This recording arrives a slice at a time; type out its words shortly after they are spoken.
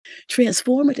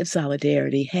Transformative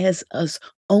solidarity has us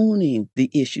owning the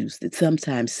issues that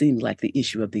sometimes seem like the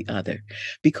issue of the other,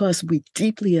 because we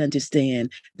deeply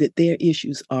understand that their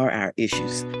issues are our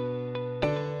issues.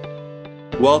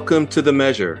 Welcome to The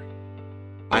Measure.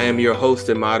 I am your host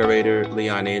and moderator,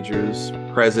 Leon Andrews,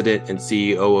 President and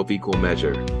CEO of Equal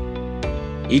Measure.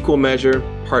 Equal Measure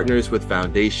partners with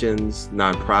foundations,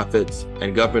 nonprofits,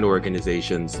 and government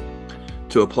organizations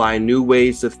to apply new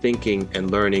ways of thinking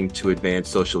and learning to advance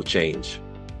social change.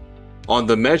 On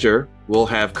The Measure, we'll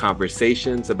have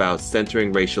conversations about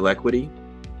centering racial equity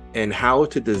and how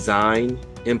to design,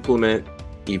 implement,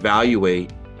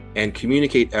 evaluate, and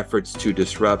communicate efforts to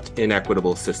disrupt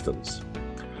inequitable systems.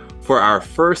 For our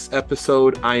first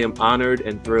episode, I am honored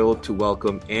and thrilled to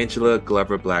welcome Angela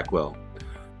Glover Blackwell,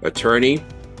 attorney,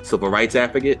 civil rights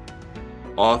advocate,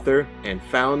 author, and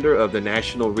founder of the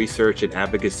national research and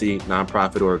advocacy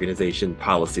nonprofit organization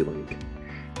PolicyLink.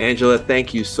 Angela,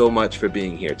 thank you so much for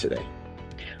being here today.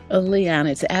 Oh, Leon,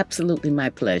 it's absolutely my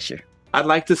pleasure. I'd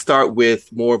like to start with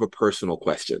more of a personal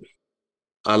question.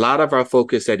 A lot of our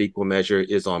focus at Equal Measure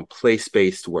is on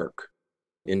place-based work,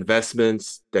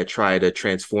 investments that try to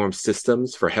transform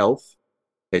systems for health,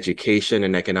 education,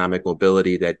 and economic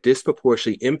mobility that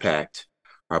disproportionately impact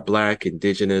our Black,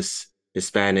 Indigenous,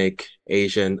 Hispanic,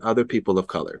 Asian, other people of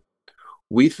color.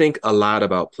 We think a lot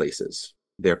about places,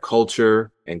 their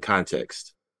culture, and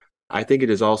context. I think it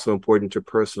is also important to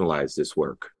personalize this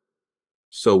work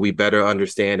so we better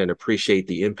understand and appreciate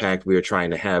the impact we are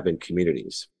trying to have in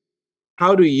communities.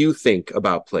 How do you think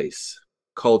about place,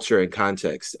 culture, and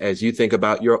context as you think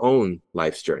about your own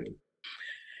life's journey?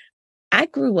 I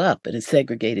grew up in a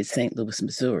segregated St. Louis,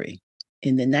 Missouri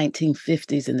in the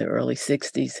 1950s and the early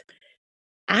 60s.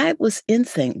 I was in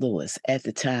St. Louis at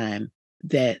the time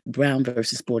that Brown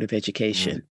versus Board of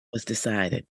Education was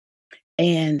decided.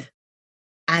 And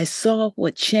I saw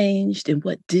what changed and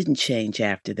what didn't change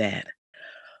after that.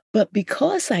 But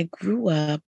because I grew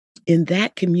up in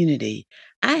that community,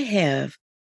 I have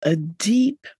a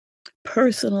deep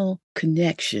personal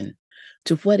connection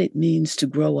to what it means to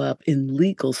grow up in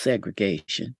legal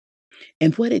segregation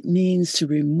and what it means to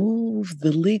remove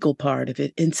the legal part of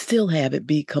it and still have it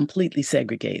be completely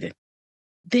segregated.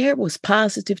 There was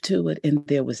positive to it and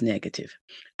there was negative.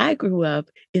 I grew up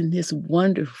in this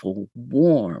wonderful,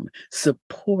 warm,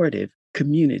 supportive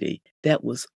community that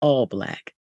was all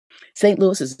Black. St.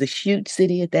 Louis is a huge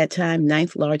city at that time,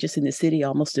 ninth largest in the city,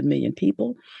 almost 1 million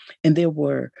people. And there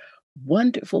were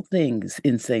wonderful things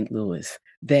in St. Louis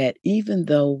that even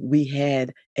though we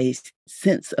had a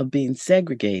sense of being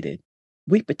segregated,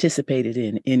 we participated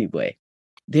in anyway.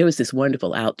 There was this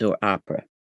wonderful outdoor opera.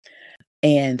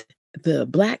 And the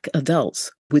Black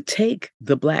adults would take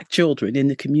the Black children in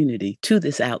the community to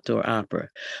this outdoor opera,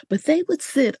 but they would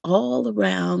sit all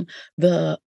around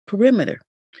the perimeter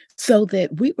so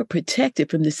that we were protected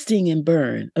from the sting and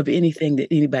burn of anything that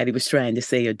anybody was trying to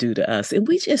say or do to us. And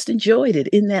we just enjoyed it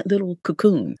in that little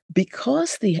cocoon.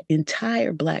 Because the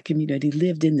entire Black community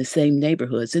lived in the same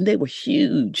neighborhoods, and they were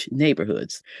huge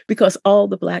neighborhoods, because all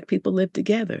the Black people lived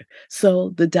together. So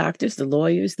the doctors, the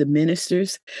lawyers, the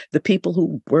ministers, the people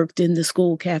who worked in the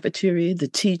school cafeteria, the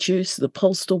teachers, the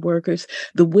postal workers,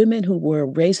 the women who were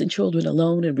raising children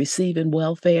alone and receiving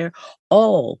welfare,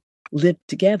 all lived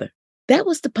together. That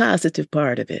was the positive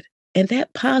part of it. And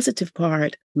that positive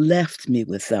part left me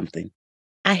with something.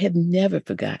 I have never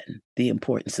forgotten the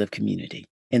importance of community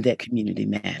and that community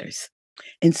matters.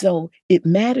 And so it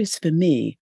matters for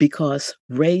me because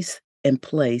race and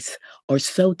place are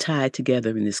so tied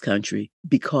together in this country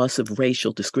because of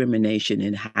racial discrimination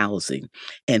in housing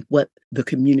and what the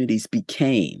communities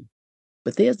became.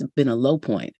 But there's been a low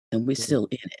point, and we're still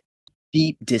in it.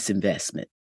 Deep disinvestment.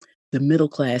 The middle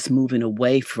class moving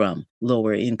away from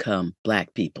lower income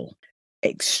Black people,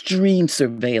 extreme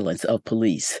surveillance of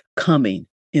police coming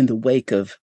in the wake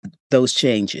of those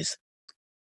changes.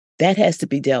 That has to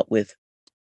be dealt with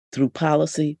through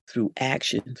policy, through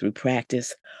action, through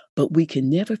practice, but we can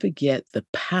never forget the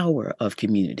power of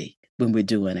community when we're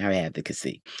doing our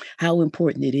advocacy, how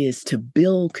important it is to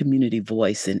build community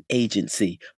voice and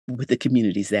agency with the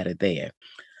communities that are there.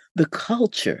 The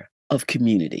culture of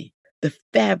community, the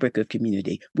fabric of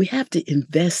community. We have to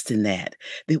invest in that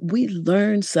we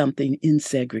learn something in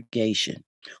segregation,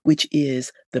 which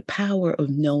is the power of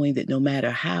knowing that no matter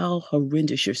how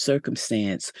horrendous your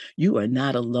circumstance, you are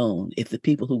not alone if the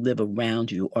people who live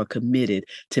around you are committed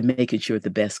to making sure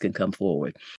the best can come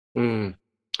forward.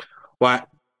 Well,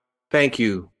 thank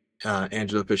you,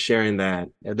 Angela, for sharing that.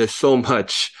 There's so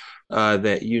much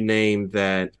that you named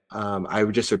that I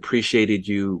just appreciated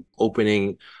you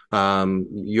opening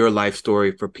your life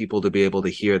story for people to be able to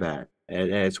hear that.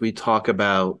 And as we talk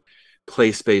about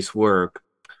place-based work,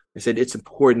 I said it's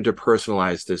important to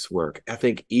personalize this work. I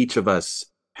think each of us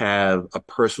have a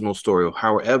personal story,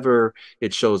 however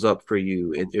it shows up for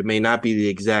you. It may not be the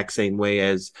exact same way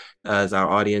as our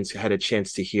audience had a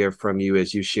chance to hear from you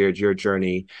as you shared your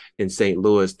journey in St.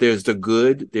 Louis. There's the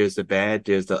good, there's the bad,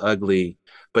 there's the ugly,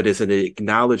 but it's an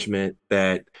acknowledgement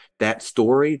that that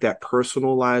story, that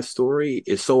personalized story,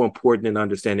 is so important in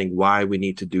understanding why we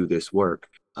need to do this work.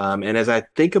 And as I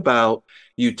think about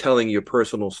you telling your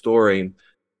personal story,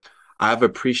 I've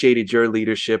appreciated your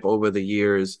leadership over the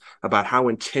years about how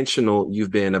intentional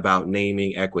you've been about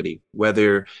naming equity,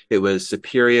 whether it was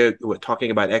superior,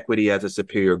 talking about equity as a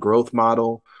superior growth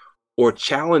model, or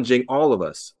challenging all of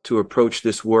us to approach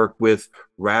this work with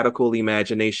radical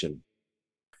imagination.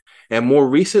 And more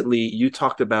recently, you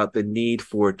talked about the need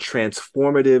for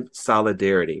transformative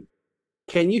solidarity.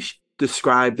 Can you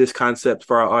describe this concept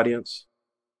for our audience?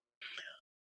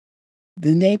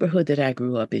 The neighborhood that I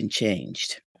grew up in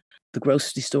changed. The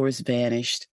grocery stores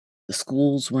vanished. The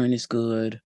schools weren't as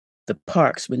good. The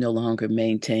parks were no longer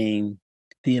maintained.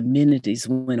 The amenities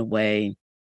went away.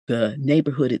 The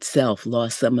neighborhood itself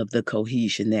lost some of the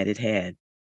cohesion that it had.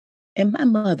 And my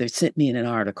mother sent me an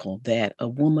article that a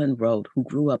woman wrote who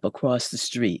grew up across the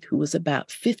street, who was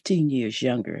about 15 years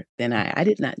younger than I. I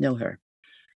did not know her.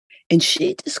 And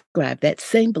she described that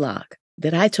same block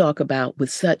that I talk about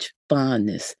with such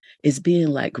fondness as being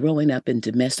like growing up in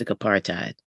domestic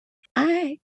apartheid.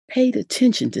 I paid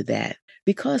attention to that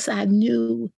because I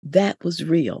knew that was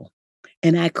real.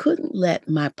 And I couldn't let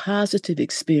my positive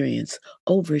experience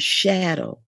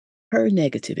overshadow her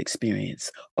negative experience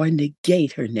or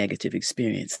negate her negative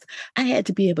experience. I had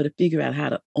to be able to figure out how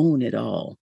to own it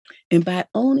all. And by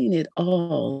owning it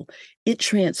all, it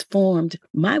transformed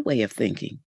my way of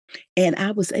thinking. And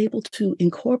I was able to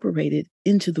incorporate it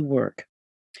into the work.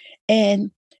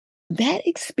 And that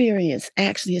experience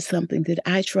actually is something that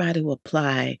I try to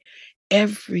apply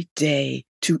every day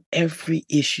to every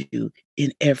issue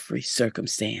in every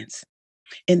circumstance.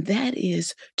 And that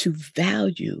is to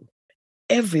value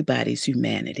everybody's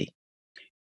humanity,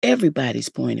 everybody's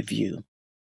point of view,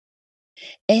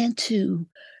 and to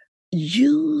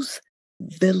use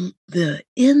the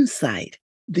insight,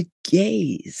 the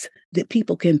gaze that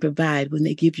people can provide when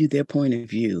they give you their point of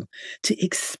view to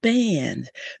expand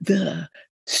the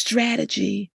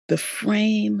strategy, the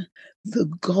frame, the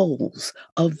goals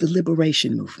of the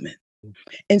liberation movement.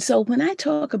 And so when I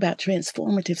talk about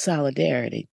transformative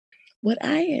solidarity, what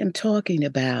I am talking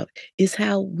about is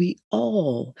how we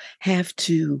all have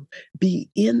to be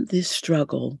in this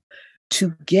struggle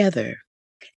together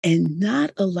and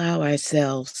not allow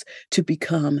ourselves to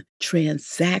become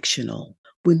transactional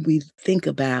when we think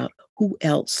about who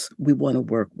else we want to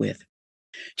work with.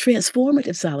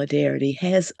 Transformative solidarity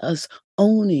has us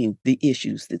owning the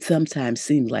issues that sometimes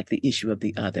seem like the issue of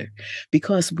the other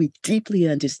because we deeply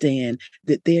understand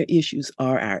that their issues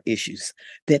are our issues.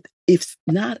 That if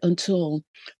not until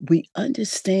we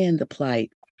understand the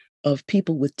plight of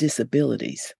people with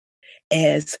disabilities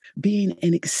as being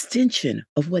an extension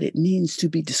of what it means to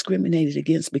be discriminated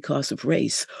against because of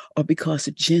race or because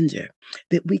of gender,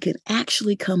 that we can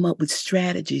actually come up with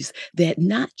strategies that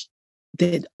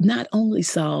not only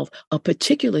solve a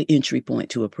particular entry point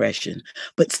to oppression,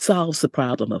 but solves the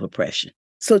problem of oppression.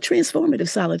 So transformative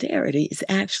solidarity is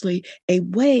actually a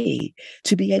way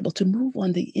to be able to move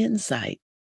on the insight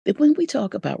that when we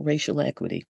talk about racial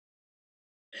equity,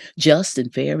 just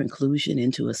and fair inclusion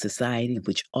into a society in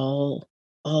which all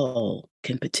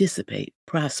can participate,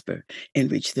 prosper,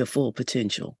 and reach their full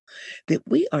potential. That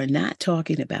we are not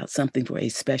talking about something for a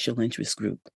special interest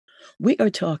group. We are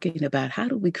talking about how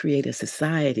do we create a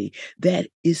society that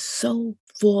is so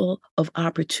full of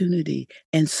opportunity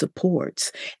and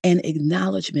supports and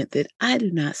acknowledgement that I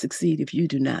do not succeed if you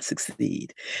do not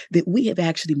succeed, that we have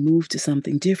actually moved to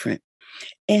something different,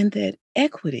 and that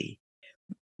equity,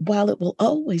 while it will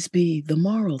always be the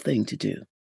moral thing to do,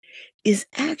 is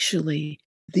actually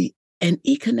the an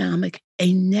economic,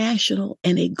 a national,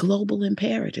 and a global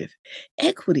imperative.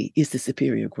 Equity is the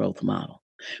superior growth model.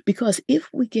 Because if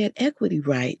we get equity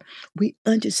right, we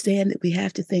understand that we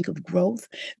have to think of growth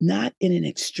not in an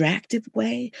extractive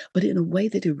way, but in a way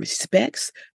that it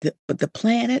respects the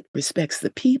planet, respects the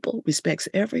people, respects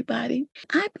everybody.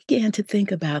 I began to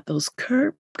think about those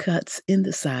curb cuts in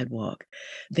the sidewalk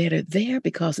that are there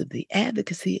because of the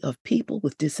advocacy of people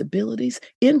with disabilities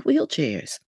in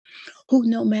wheelchairs who,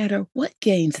 no matter what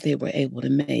gains they were able to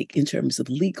make in terms of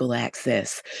legal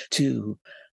access to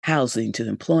housing, to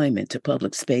employment, to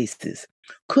public spaces,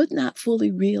 could not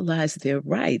fully realize their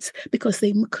rights because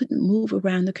they couldn't move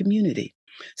around the community.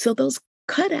 So those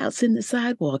cutouts in the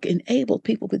sidewalk enabled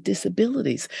people with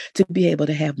disabilities to be able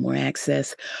to have more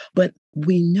access, but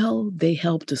we know they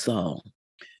helped us all.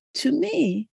 To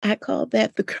me, I call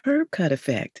that the curb cut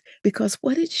effect because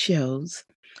what it shows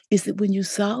is that when you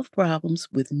solve problems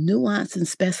with nuance and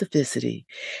specificity,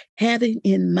 having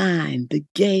in mind the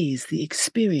gaze, the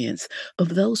experience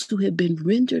of those who have been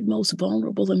rendered most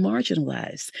vulnerable and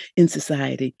marginalized in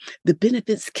society, the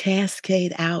benefits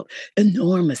cascade out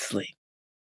enormously.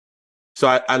 So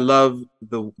I love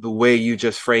the way you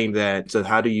just framed that. So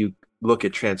how do you look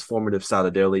at transformative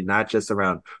solidarity, not just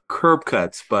around curb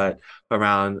cuts, but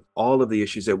around all of the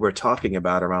issues that we're talking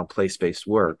about around place-based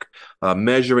work,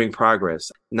 measuring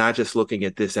progress, not just looking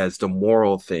at this as the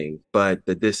moral thing, but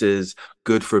that this is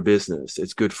good for business,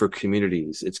 it's good for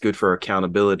communities, it's good for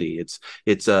accountability.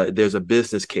 It's there's a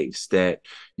business case that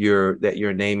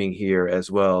you're naming here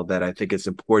as well that I think is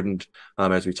important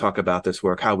as we talk about this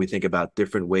work, how we think about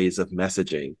different ways of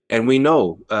messaging. And we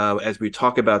know as we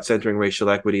talk about centering racial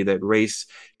equity that race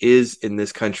is in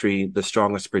this country the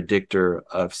strongest predictor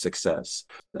of success.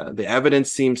 The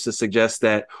evidence seems to suggest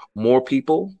that more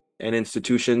people and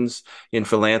institutions in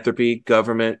philanthropy,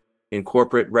 government, in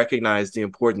corporate recognize the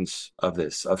importance of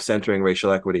this, of centering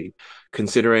racial equity,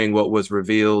 considering what was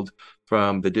revealed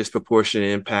from the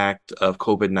disproportionate impact of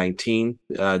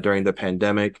COVID-19 during the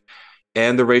pandemic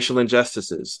and the racial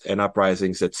injustices and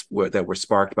uprisings that were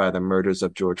sparked by the murders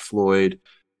of George Floyd,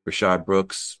 Rashad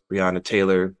Brooks, Breonna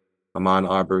Taylor, Ahmaud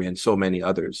Arbery, and so many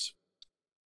others.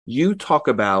 You talk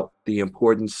about the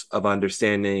importance of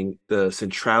understanding the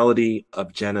centrality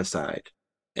of genocide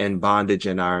and bondage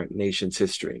in our nation's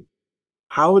history.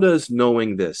 How does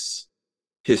knowing this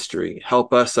history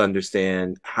help us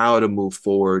understand how to move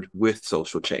forward with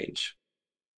social change?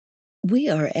 We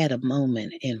are at a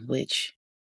moment in which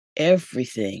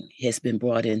everything has been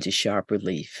brought into sharp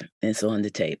relief. It's on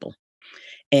the table.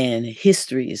 And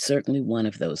history is certainly one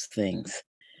of those things.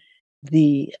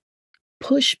 The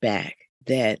pushback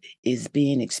that is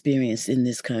being experienced in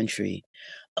this country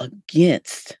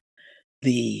against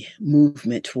the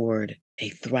movement toward a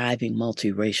thriving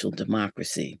multiracial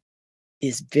democracy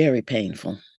is very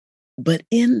painful. But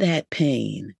in that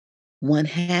pain, one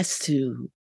has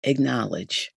to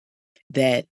acknowledge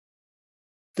that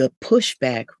the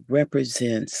pushback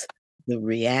represents the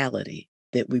reality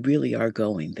that we really are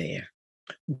going there.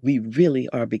 We really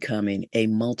are becoming a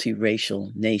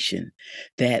multiracial nation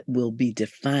that will be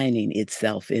defining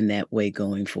itself in that way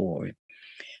going forward.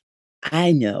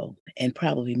 I know, and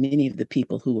probably many of the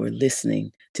people who are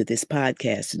listening to this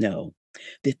podcast know,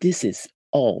 that this is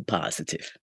all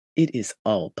positive. It is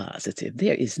all positive.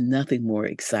 There is nothing more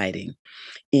exciting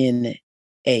in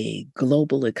a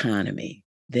global economy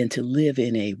than to live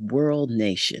in a world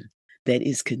nation that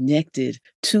is connected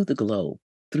to the globe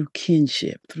through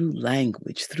kinship, through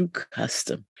language, through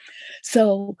custom.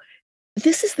 So,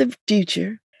 this is the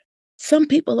future. Some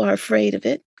people are afraid of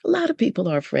it. A lot of people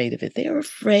are afraid of it. They're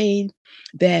afraid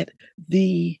that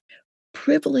the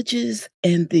privileges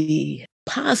and the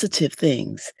positive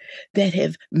things that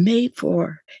have made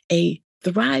for a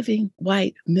thriving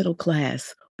white middle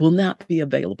class will not be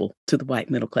available to the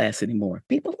white middle class anymore.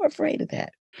 People are afraid of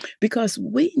that because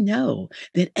we know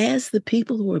that as the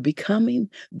people who are becoming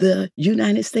the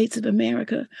United States of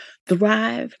America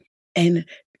thrive and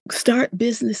start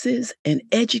businesses and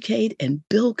educate and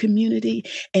build community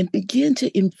and begin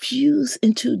to infuse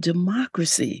into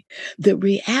democracy the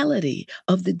reality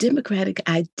of the democratic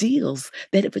ideals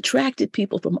that have attracted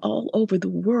people from all over the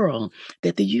world,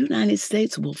 that the United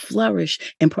States will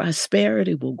flourish and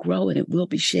prosperity will grow and it will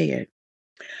be shared.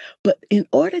 But in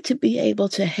order to be able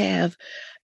to have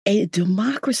a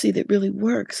democracy that really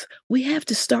works, we have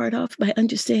to start off by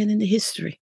understanding the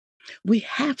history. We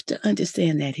have to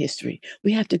understand that history.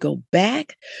 We have to go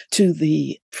back to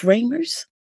the framers,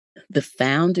 the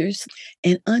founders,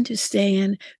 and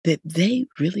understand that they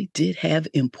really did have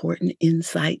important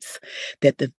insights,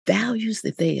 that the values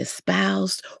that they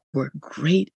espoused were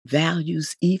great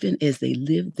values, even as they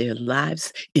lived their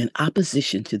lives in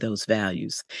opposition to those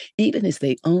values. Even as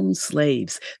they owned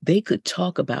slaves, they could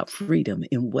talk about freedom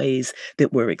in ways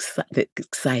that were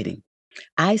exciting.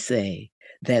 I say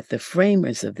that the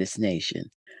framers of this nation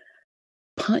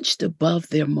punched above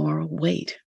their moral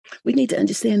weight. We need to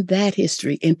understand that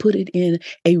history and put it in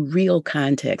a real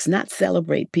context, not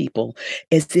celebrate people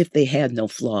as if they had no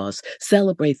flaws,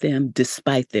 celebrate them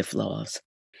despite their flaws.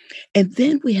 And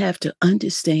then we have to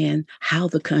understand how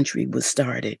the country was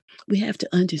started. We have to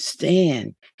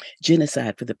understand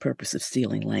genocide for the purpose of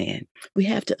stealing land. We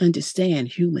have to understand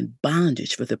human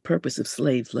bondage for the purpose of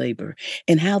slave labor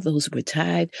and how those were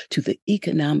tied to the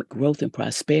economic growth and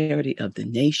prosperity of the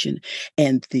nation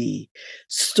and the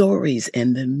stories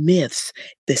and the myths,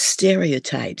 the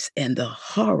stereotypes and the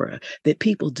horror that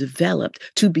people developed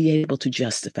to be able to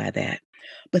justify that.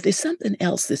 But there's something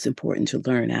else that's important to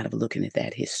learn out of looking at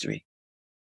that history.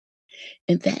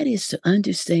 And that is to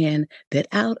understand that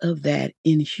out of that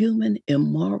inhuman,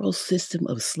 immoral system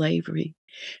of slavery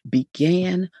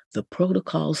began the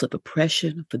protocols of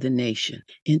oppression for the nation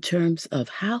in terms of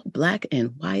how Black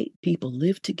and white people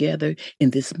lived together in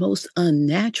this most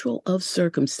unnatural of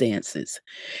circumstances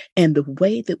and the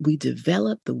way that we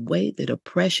developed the way that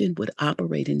oppression would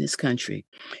operate in this country.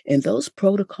 And those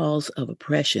protocols of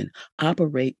oppression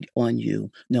operate on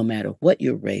you no matter what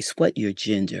your race, what your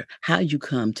gender, how you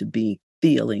come to be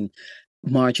feeling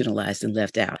marginalized and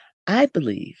left out. I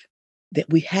believe that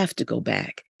we have to go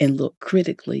back and look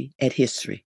critically at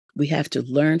history. We have to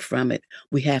learn from it.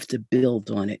 We have to build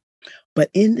on it. But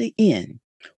in the end,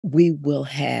 we will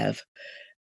have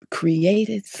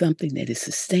created something that is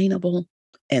sustainable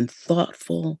and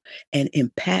thoughtful and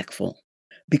impactful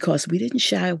because we didn't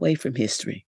shy away from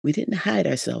history. We didn't hide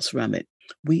ourselves from it.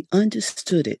 We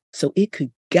understood it so it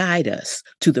could guide us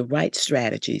to the right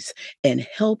strategies and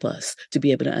help us to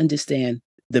be able to understand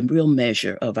the real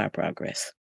measure of our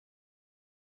progress.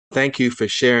 Thank you for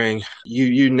sharing.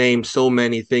 You named so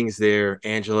many things there,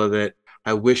 Angela, that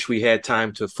I wish we had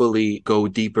time to fully go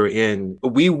deeper in.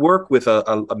 We work with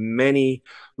a many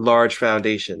large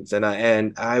foundations, and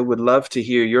I would love to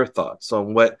hear your thoughts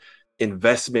on what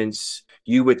investments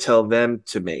you would tell them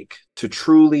to make to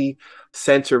truly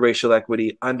center racial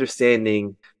equity,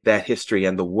 understanding that history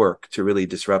and the work to really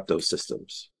disrupt those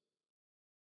systems.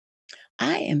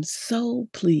 I am so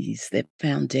pleased that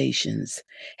foundations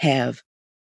have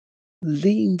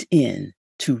leaned in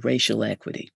to racial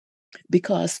equity,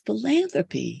 because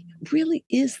philanthropy really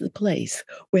is the place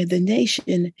where the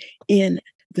nation in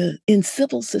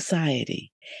civil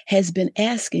society has been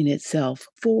asking itself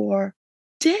for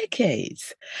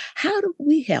decades, how do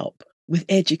we help with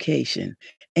education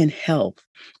and health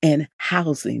and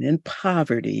housing and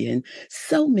poverty and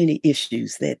so many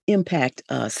issues that impact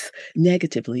us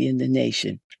negatively in the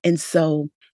nation. And so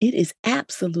it is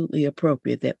absolutely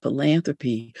appropriate that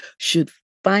philanthropy should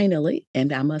finally,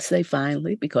 and I must say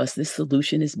finally, because this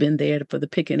solution has been there for the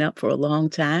picking up for a long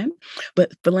time,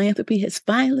 but philanthropy has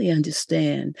finally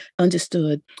understood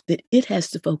that it has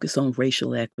to focus on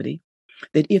racial equity,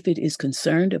 that if it is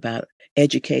concerned about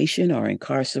education or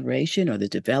incarceration or the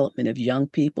development of young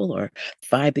people or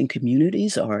thriving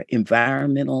communities or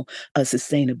environmental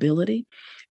sustainability,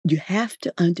 you have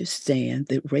to understand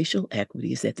that racial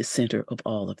equity is at the center of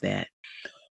all of that.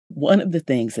 One of the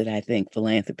things that I think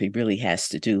philanthropy really has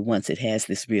to do once it has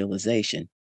this realization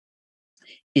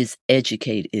is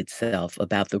educate itself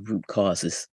about the root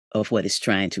causes of what it's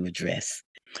trying to address.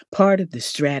 Part of the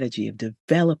strategy of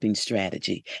developing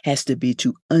strategy has to be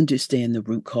to understand the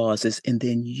root causes and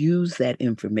then use that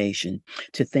information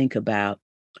to think about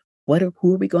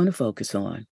who are we going to focus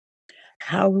on?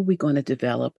 How are we going to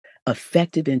develop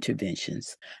effective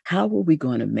interventions? How are we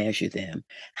going to measure them?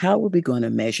 How are we going to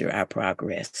measure our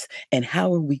progress? And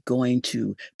how are we going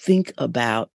to think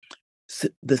about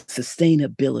the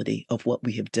sustainability of what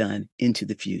we have done into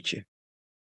the future?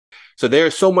 So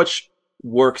there's so much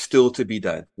work still to be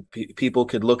done. People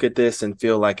could look at this and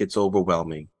feel like it's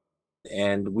overwhelming.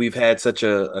 And we've had such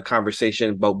a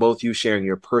conversation about both you sharing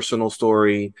your personal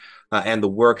story and the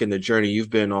work and the journey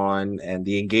you've been on and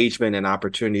the engagement and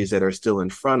opportunities that are still in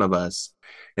front of us.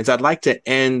 And so I'd like to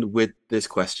end with this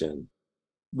question.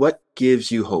 What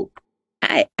gives you hope?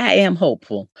 I am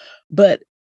hopeful, but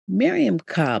Miriam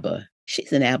Kaba,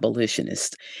 she's an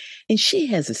abolitionist, and she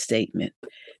has a statement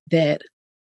that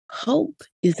hope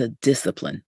is a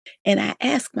discipline. And I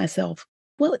ask myself,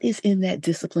 what is in that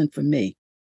discipline for me?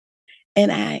 And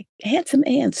I had some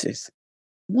answers.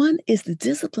 One is the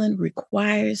discipline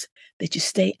requires that you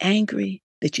stay angry,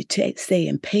 that you stay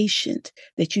impatient,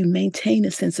 that you maintain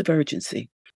a sense of urgency.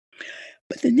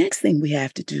 But the next thing we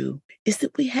have to do is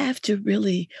that we have to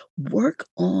really work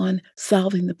on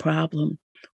solving the problem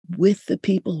with the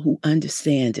people who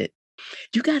understand it.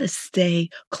 You got to stay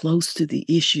close to the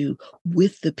issue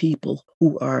with the people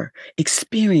who are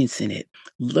experiencing it,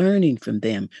 learning from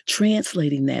them,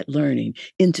 translating that learning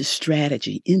into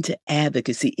strategy, into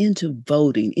advocacy, into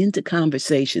voting, into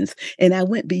conversations. And I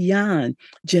went beyond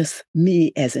just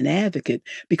me as an advocate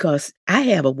because I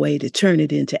have a way to turn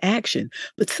it into action.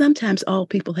 But sometimes all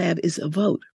people have is a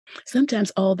vote.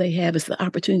 Sometimes all they have is the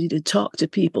opportunity to talk to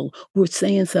people who are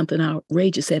saying something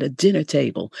outrageous at a dinner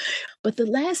table. But the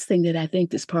last thing that I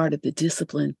think is part of the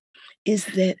discipline is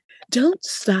that don't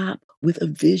stop with a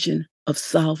vision of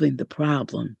solving the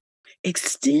problem.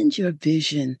 Extend your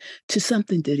vision to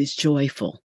something that is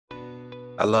joyful.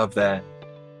 I love that.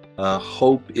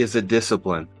 Hope is a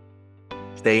discipline.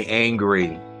 Stay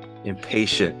angry,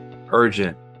 impatient,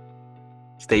 urgent.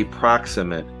 Stay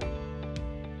proximate,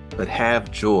 but have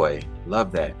joy.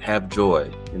 Love that. Have joy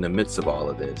in the midst of all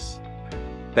of this.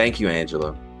 Thank you,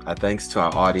 Angela. Thanks to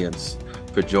our audience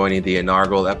for joining the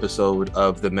inaugural episode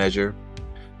of The Measure.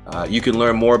 You can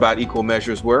learn more about Equal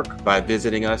Measure's work by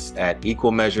visiting us at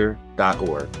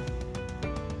equalmeasure.org.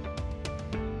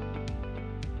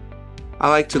 I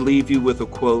like to leave you with a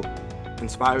quote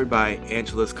inspired by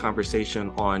Angela's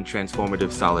conversation on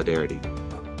transformative solidarity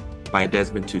by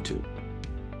Desmond Tutu.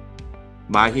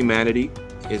 My humanity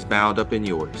is bound up in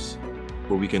yours,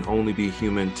 for we can only be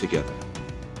human together.